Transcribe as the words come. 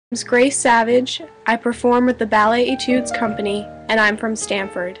is Grace Savage. I perform with the Ballet Etudes Company, and I'm from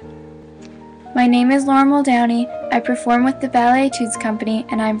Stanford. My name is Lauren Muldowney. I perform with the Ballet Etudes Company,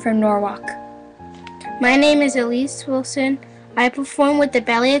 and I'm from Norwalk. My name is Elise Wilson. I perform with the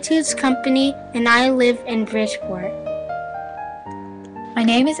Ballet Etudes Company, and I live in Bridgeport. My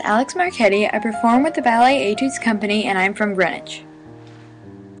name is Alex Marchetti. I perform with the Ballet Etudes Company, and I'm from Greenwich.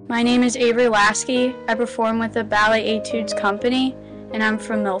 My name is Avery Lasky. I perform with the Ballet Etudes Company, and I'm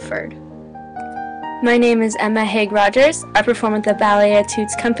from Milford. My name is Emma Haig-Rogers. I perform with the Ballet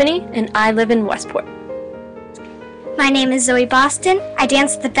Etudes Company, and I live in Westport. My name is Zoe Boston. I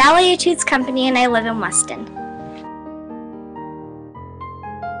dance at the Ballet Etudes Company, and I live in Weston.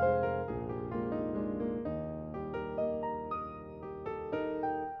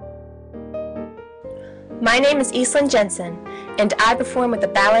 My name is Eastland Jensen, and I perform with the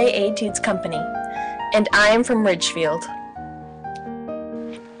Ballet Etudes Company, and I am from Ridgefield.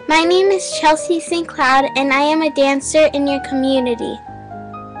 My name is Chelsea St. Cloud, and I am a dancer in your community.